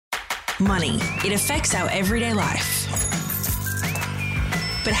Money. It affects our everyday life.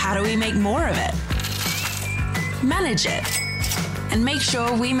 But how do we make more of it? Manage it. And make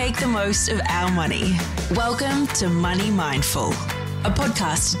sure we make the most of our money. Welcome to Money Mindful, a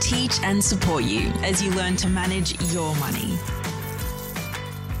podcast to teach and support you as you learn to manage your money.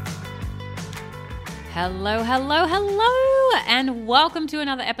 Hello, and welcome to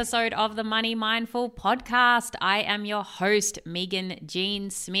another episode of the Money Mindful podcast. I am your host, Megan Jean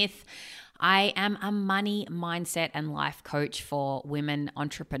Smith. I am a money mindset and life coach for women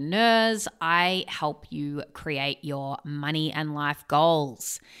entrepreneurs. I help you create your money and life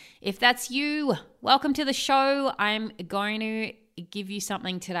goals. If that's you, welcome to the show. I'm going to give you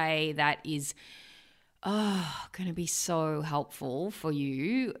something today that is going to be so helpful for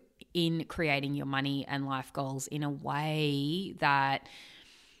you in creating your money and life goals in a way that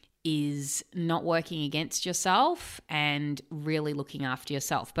is not working against yourself and really looking after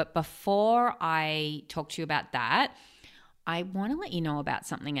yourself. But before I talk to you about that, I want to let you know about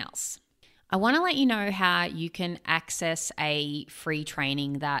something else. I want to let you know how you can access a free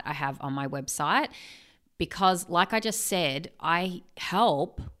training that I have on my website because, like I just said, I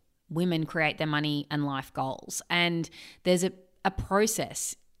help women create their money and life goals. And there's a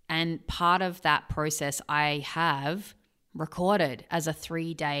process. And part of that process I have recorded as a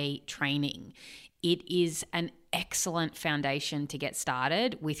 3-day training. It is an excellent foundation to get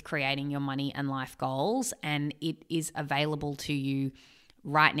started with creating your money and life goals. And it is available to you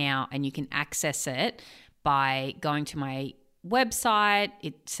right now. And you can access it by going to my website.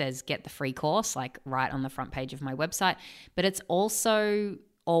 It says get the free course, like right on the front page of my website. But it's also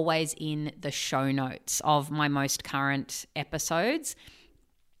always in the show notes of my most current episodes.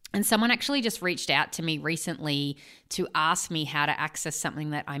 And someone actually just reached out to me recently to ask me how to access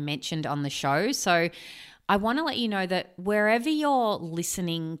something that I mentioned on the show. So I want to let you know that wherever you're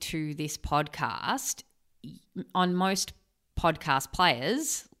listening to this podcast, on most podcast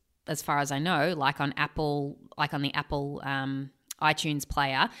players, as far as I know, like on Apple, like on the Apple iTunes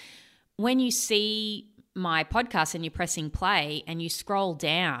player, when you see my podcast and you're pressing play and you scroll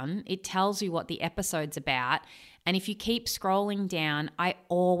down, it tells you what the episode's about. And if you keep scrolling down, I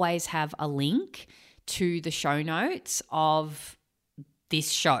always have a link to the show notes of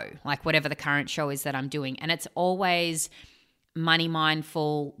this show, like whatever the current show is that I'm doing. And it's always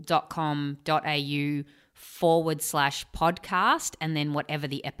moneymindful.com.au/podcast and then whatever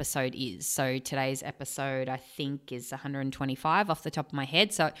the episode is. So today's episode, I think, is 125 off the top of my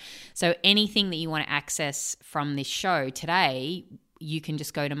head. So anything that you want to access from this show today, you can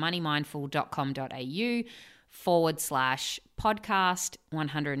just go to moneymindful.com.au/podcast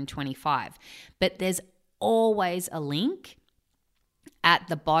 125. But there's always a link at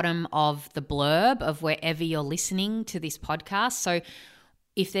the bottom of the blurb of wherever you're listening to this podcast. So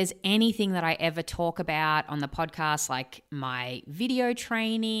if there's anything that I ever talk about on the podcast, like my video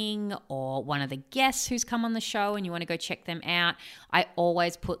training or one of the guests who's come on the show and you want to go check them out, I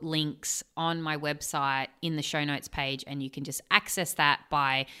always put links on my website in the show notes page, and you can just access that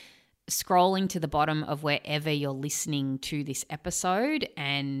by scrolling to the bottom of wherever you're listening to this episode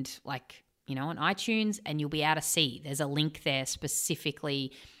and on iTunes, and you'll be able to see there's a link there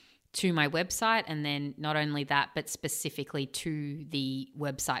specifically to my website. And then not only that, but specifically to the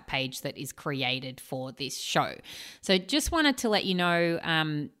website page that is created for this show. So just wanted to let you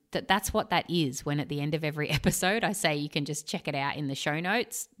know that's what that is. When at the end of every episode, I say you can just check it out in the show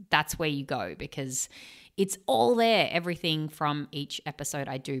notes. That's where you go because it's all there, everything from each episode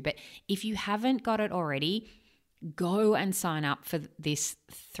I do. But if you haven't got it already, go and sign up for this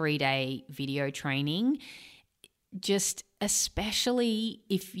 3-day video training. Just especially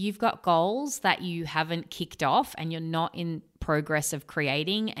if you've got goals that you haven't kicked off and you're not in progress of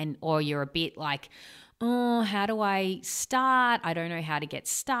creating, or you're a bit like, oh, how do I start? I don't know how to get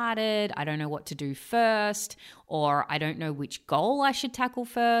started. I don't know what to do first, or I don't know which goal I should tackle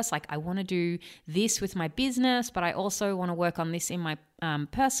first. Like I want to do this with my business, but I also want to work on this in my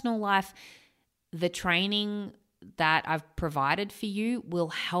personal life. The training that I've provided for you will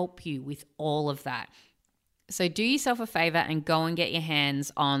help you with all of that. So do yourself a favor and go and get your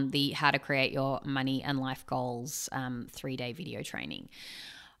hands on the How to Create Your Money and Life Goals 3-day video training.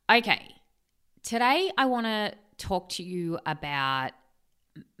 Okay, today I want to talk to you about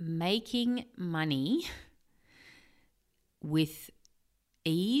making money with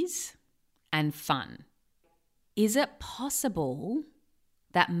ease and fun. Is it possible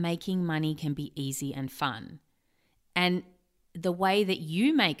that making money can be easy and fun? And the way that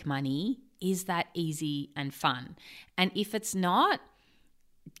you make money, is that easy and fun? And if it's not,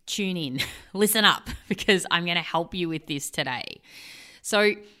 tune in, listen up, because I'm going to help you with this today.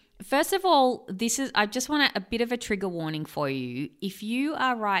 So First of all, I just want a bit of a trigger warning for you. If you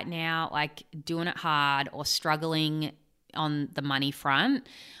are right now like doing it hard or struggling on the money front,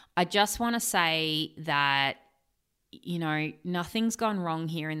 I just want to say that, nothing's gone wrong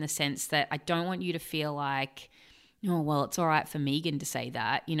here, in the sense that I don't want you to feel like, oh, well, it's all right for Megan to say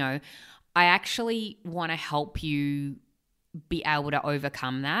that. I actually want to help you be able to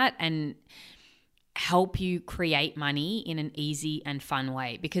overcome that and help you create money in an easy and fun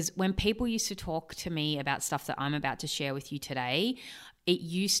way. Because when people used to talk to me about stuff that I'm about to share with you today, it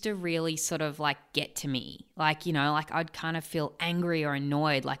used to really sort of like get to me. Like, like I'd kind of feel angry or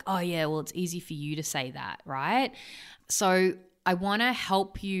annoyed, like, oh yeah, well, it's easy for you to say that, right? So I want to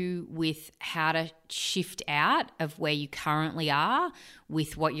help you with how to shift out of where you currently are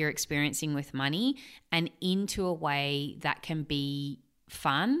with what you're experiencing with money and into a way that can be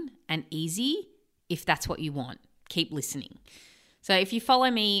fun and easy if that's what you want. Keep listening. So if you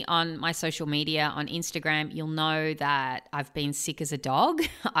follow me on my social media, on Instagram, you'll know that I've been sick as a dog.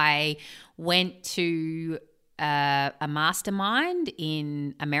 I went to a mastermind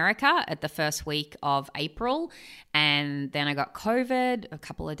in America at the first week of April, and then I got COVID a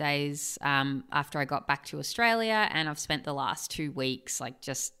couple of days after I got back to Australia, and I've spent the last 2 weeks like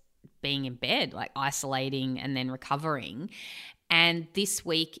just being in bed, like isolating and then recovering. And this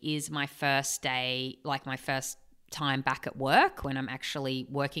week is my first day, like my first time back at work when I'm actually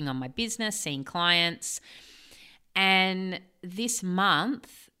working on my business, seeing clients. And this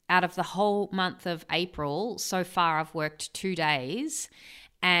month, out of the whole month of April, so far I've worked 2 days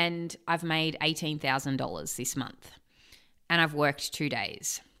and I've made $18,000 this month. And I've worked 2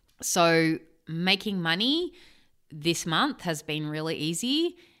 days. So making money this month has been really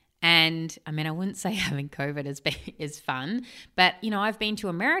easy. And I mean, I wouldn't say having COVID is fun, but I've been to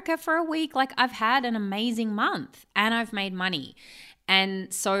America for a week. Like, I've had an amazing month and I've made money.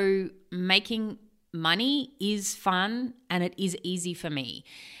 And so making money is fun and it is easy for me.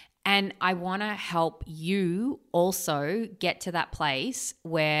 And I want to help you also get to that place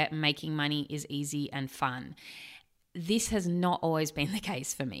where making money is easy and fun. This has not always been the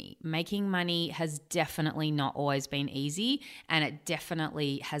case for me. Making money has definitely not always been easy, and it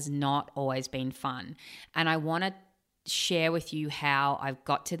definitely has not always been fun. And I want to share with you how I've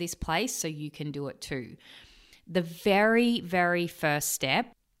got to this place so you can do it too. The very, very first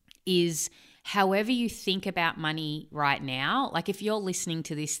step is however you think about money right now. Like, if you're listening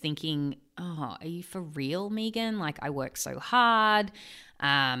to this thinking, oh, are you for real, Megan? Like, I work so hard.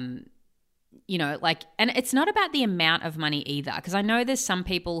 And it's not about the amount of money either, because I know there's some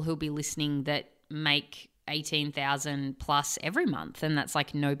people who'll be listening that make 18,000 plus every month, and that's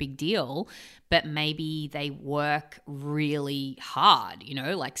like no big deal, but maybe they work really hard,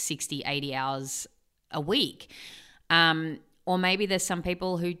 like 60, 80 hours a week. Or maybe there's some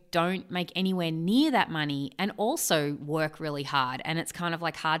people who don't make anywhere near that money and also work really hard, and it's kind of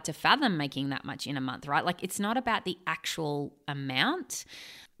like hard to fathom making that much in a month, right? Like, it's not about the actual amount.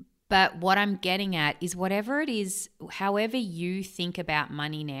 But what I'm getting at is whatever it is, however you think about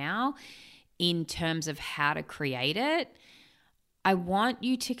money now in terms of how to create it, I want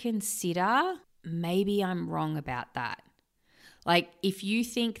you to consider maybe I'm wrong about that. Like, if you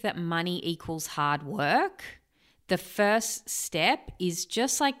think that money equals hard work, the first step is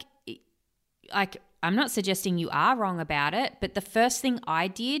just like I'm not suggesting you are wrong about it, but the first thing I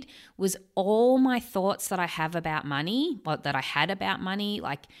did was all my thoughts that I have about money, or that I had about money,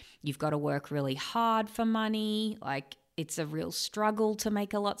 like you've got to work really hard for money, like it's a real struggle to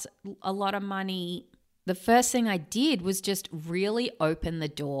make a lot of money. The first thing I did was just really open the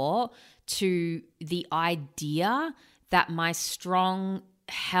door to the idea that my strong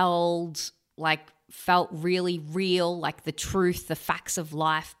held, like felt really real, like the truth, the facts of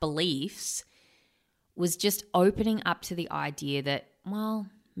life beliefs, was just opening up to the idea that, well,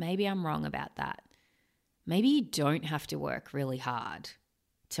 maybe I'm wrong about that. Maybe you don't have to work really hard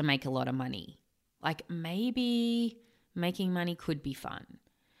to make a lot of money. Like, maybe making money could be fun,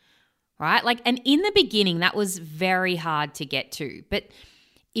 right? Like, and in the beginning, that was very hard to get to. But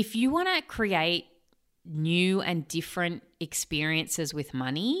if you want to create new and different experiences with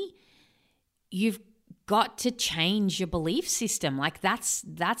money, you've got to change your belief system. Like, that's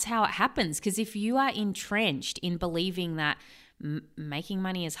how it happens. Because if you are entrenched in believing that making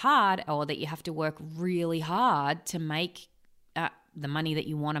money is hard, or that you have to work really hard to make the money that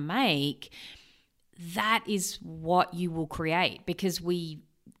you want to make, that is what you will create, because we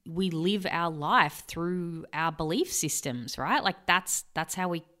live our life through our belief systems, right? Like, that's how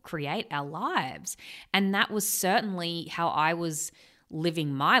we create our lives. And that was certainly how I was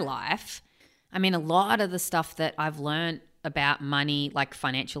living my life. I mean, a lot of the stuff that I've learned about money, like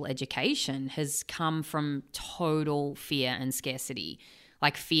financial education, has come from total fear and scarcity,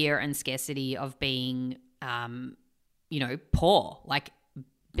 like fear and scarcity of being, poor, like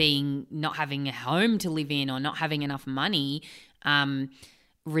being not having a home to live in or not having enough money.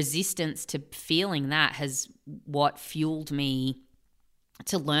 Resistance to feeling that has what fueled me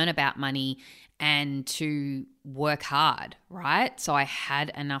to learn about money and to work hard, right? So I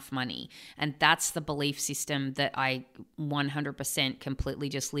had enough money. And that's the belief system that I 100% completely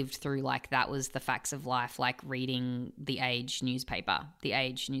just lived through. Like that was the facts of life, like reading The Age newspaper. The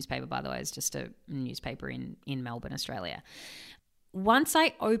Age newspaper, by the way, is just a newspaper in Melbourne, Australia. Once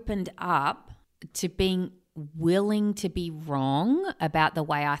I opened up to being willing to be wrong about the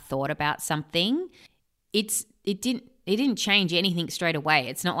way I thought about something, it didn't change anything straight away.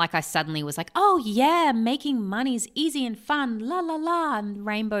 It's not like I suddenly was like, oh yeah, making money is easy and fun, la la la, and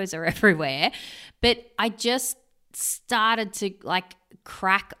rainbows are everywhere. But I just started to like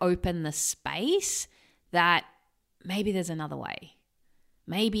crack open the space that maybe there's another way.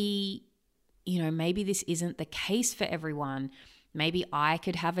 Maybe this isn't the case for everyone. Maybe I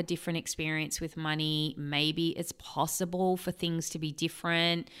could have a different experience with money. Maybe it's possible for things to be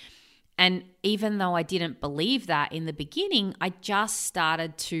different. And even though I didn't believe that in the beginning, I just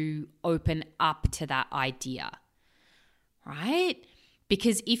started to open up to that idea, right?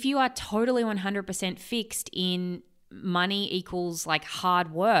 Because if you are totally 100% fixed in money equals like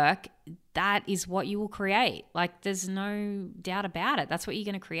hard work, that is what you will create. Like there's no doubt about it. That's what you're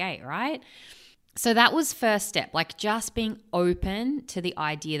going to create, right? So that was first step, like just being open to the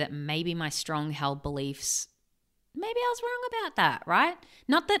idea that maybe my strong held beliefs, maybe I was wrong about that, right?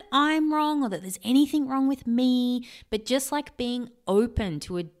 Not that I'm wrong or that there's anything wrong with me, but just like being open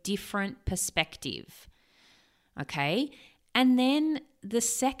to a different perspective, okay? And then the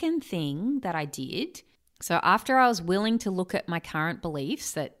second thing that I did, so after I was willing to look at my current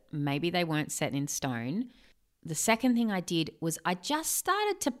beliefs that maybe they weren't set in stone, the second thing I did was I just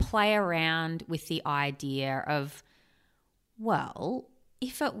started to play around with the idea of, well,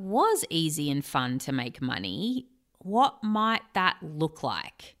 if it was easy and fun to make money, what might that look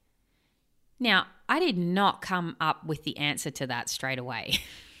like? Now, I did not come up with the answer to that straight away,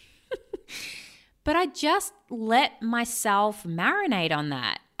 but I just let myself marinate on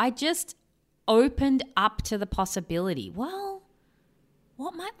that. I just opened up to the possibility. Well,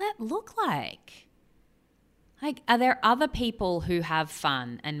 what might that look like? Like, are there other people who have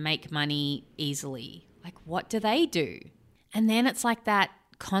fun and make money easily? Like, what do they do? And then it's like that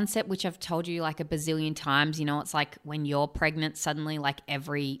concept, which I've told you like a bazillion times, it's like when you're pregnant, suddenly like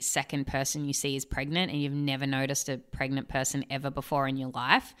every second person you see is pregnant and you've never noticed a pregnant person ever before in your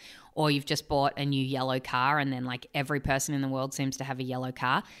life, or you've just bought a new yellow car and then like every person in the world seems to have a yellow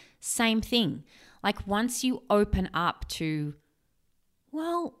car. Same thing. Like once you open up to,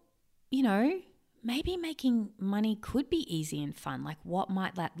 well, maybe making money could be easy and fun. Like what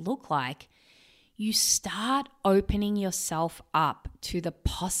might that look like? You start opening yourself up to the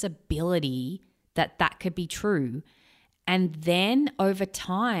possibility that that could be true. And then over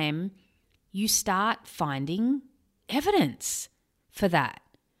time, you start finding evidence for that,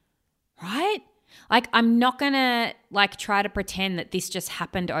 right? Like I'm not going to like try to pretend that this just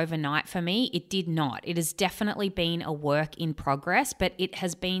happened overnight for me. It did not. It has definitely been a work in progress, but it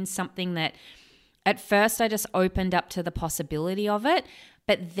has been something that at first I just opened up to the possibility of it.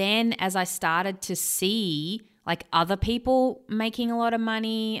 But then as I started to see like other people making a lot of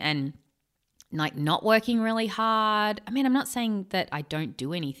money and like not working really hard. I mean, I'm not saying that I don't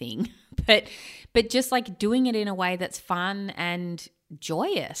do anything, but just like doing it in a way that's fun and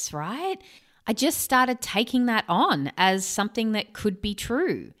joyous, right? I just started taking that on as something that could be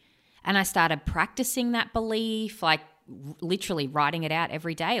true. And I started practicing that belief, like literally writing it out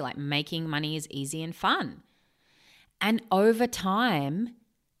every day, like making money is easy and fun. And over time,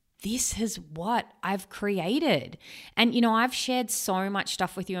 this is what I've created. And, I've shared so much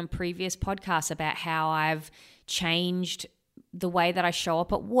stuff with you in previous podcasts about how I've changed the way that I show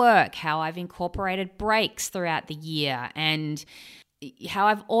up at work, how I've incorporated breaks throughout the year, and how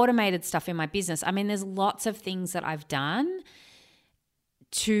I've automated stuff in my business. I mean, there's lots of things that I've done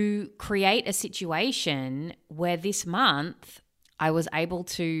to create a situation where this month I was able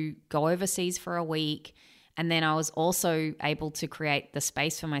to go overseas for a week. And then I was also able to create the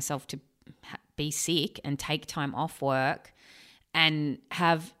space for myself to be sick and take time off work and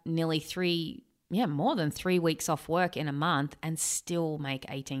have nearly more than 3 weeks off work in a month and still make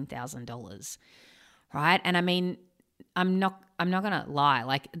 $18,000, right? And I mean, I'm not going to lie.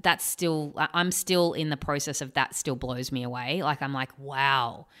 Like I'm still in the process of that still blows me away. Like I'm like,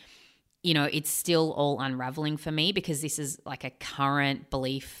 wow, it's still all unraveling for me because this is like a current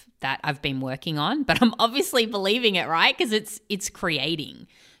belief that I've been working on, but I'm obviously believing it, right? Because it's creating.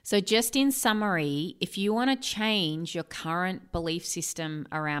 So just in summary, if you want to change your current belief system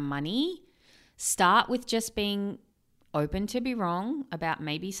around money, start with just being open to be wrong about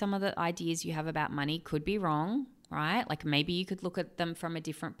maybe some of the ideas you have about money could be wrong, right? Like maybe you could look at them from a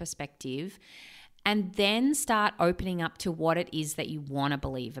different perspective. And then start opening up to what it is that you want to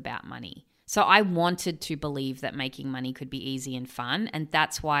believe about money. So I wanted to believe that making money could be easy and fun. And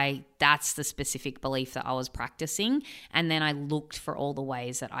that's why that's the specific belief that I was practicing. And then I looked for all the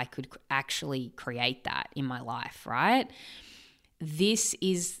ways that I could actually create that in my life, right? This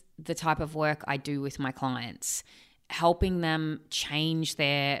is the type of work I do with my clients, helping them change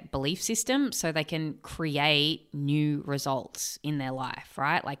their belief system so they can create new results in their life,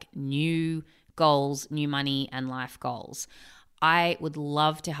 right? Like new goals, new money and life goals. I would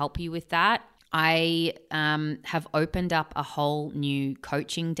love to help you with that. I have opened up a whole new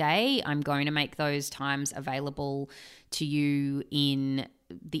coaching day. I'm going to make those times available to you in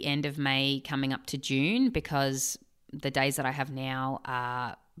the end of May coming up to June because the days that I have now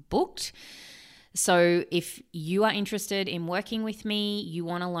are booked. So if you are interested in working with me, you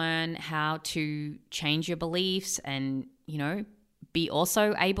want to learn how to change your beliefs and, be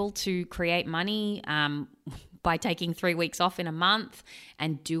also able to create money by taking 3 weeks off in a month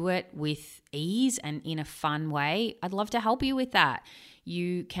and do it with ease and in a fun way, I'd love to help you with that.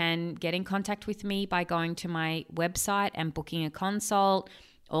 You can get in contact with me by going to my website and booking a consult.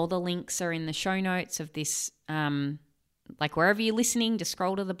 All the links are in the show notes of this, like wherever you're listening, just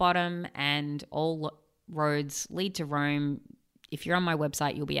scroll to the bottom and all roads lead to Rome. If you're on my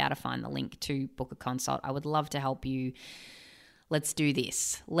website, you'll be able to find the link to book a consult. I would love to help you. Let's do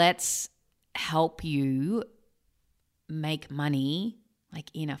this. Let's help you make money like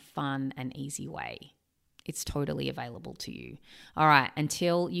in a fun and easy way. It's totally available to you. All right.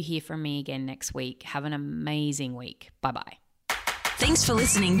 Until you hear from me again next week, have an amazing week. Bye-bye. Thanks for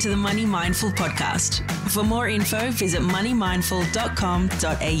listening to the Money Mindful podcast. For more info, visit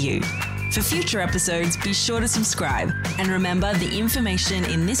moneymindful.com.au. For future episodes, be sure to subscribe. And remember, the information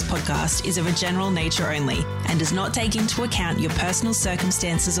in this podcast is of a general nature only and does not take into account your personal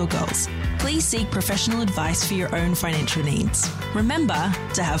circumstances or goals. Please seek professional advice for your own financial needs. Remember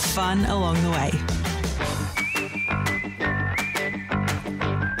to have fun along the way.